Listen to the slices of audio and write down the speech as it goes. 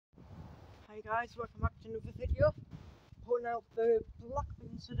Hey guys, welcome back to another video. Putting out the black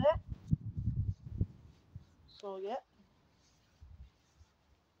bins today. So yeah.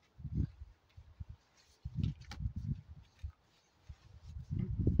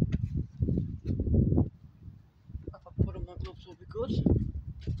 If I put on my gloves will be good.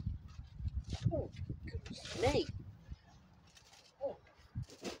 Oh, goodness me. Oh,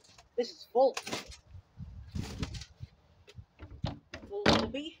 this is full. Full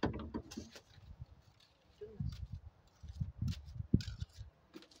hobby.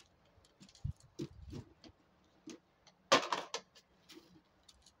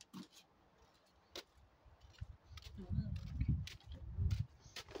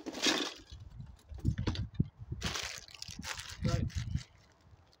 Right.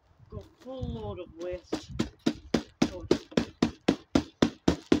 Got a full load of waste. So just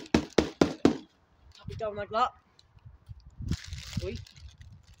tap it down like that. Sweet.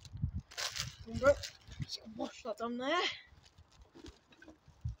 Right. Just wash that down there.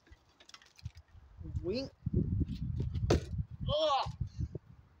 Wink. Oh!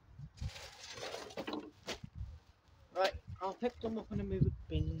 Right, I'll pick them up and move the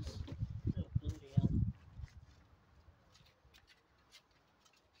bins. Oh, bloody hell.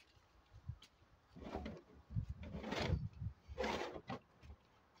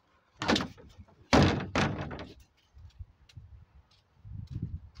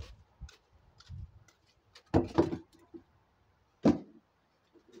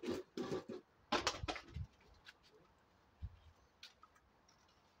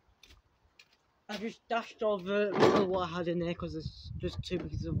 I just dashed over what I had in there because there's just two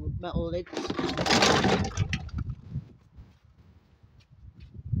pieces of metal lids.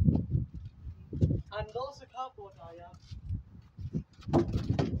 And also cardboard I have.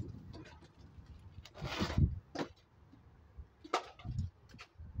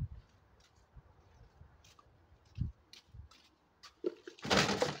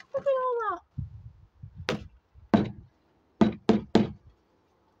 Look at all that!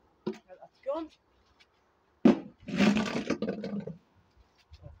 Right, that's gone.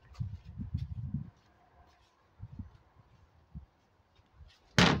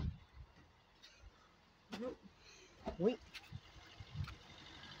 Wait.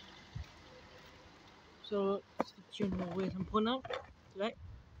 So, that's the general waste I'm putting out today.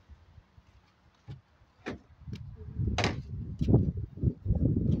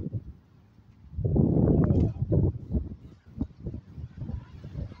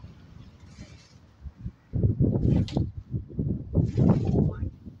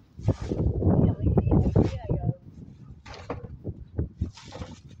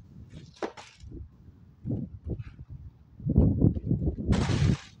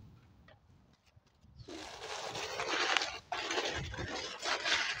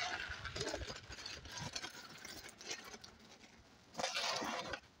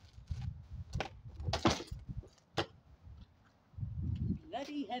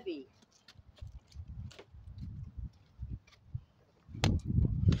 Very heavy.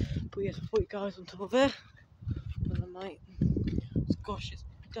 But yes, I'll put you guys on top of there. And I might squash it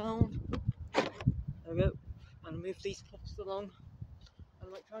down. There we go. And move these pots along. And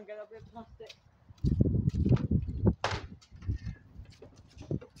I might try and get a bit of plastic.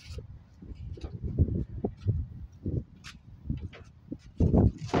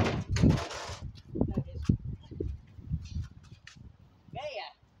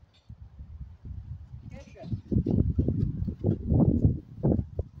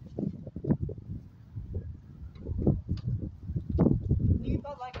 Leave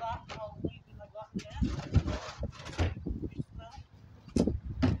that like that, I'll leave it like that, yeah.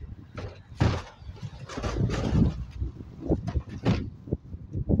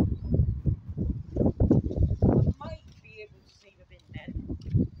 I might be able to see the bin then,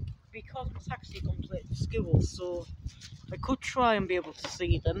 because my taxi comes late to school, so I could try and be able to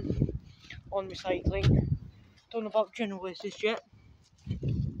see them on recycling. Don't know about general waste just yet,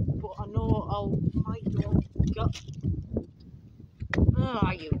 but I know I might be able to get. Where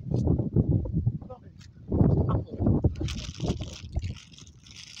are you? Robin. Apple.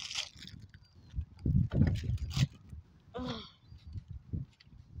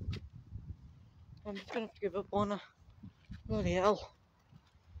 I'm just gonna have to give up on her. Bloody hell.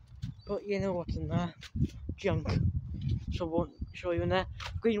 But you know what's in there. Junk. So I won't show you in there.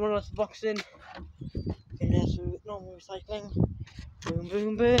 Green one off the box in there, so normal recycling. Boom,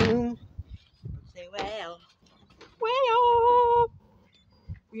 boom, boom. Say well. Well.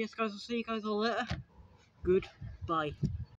 Yes guys, I'll see you guys all later. Goodbye.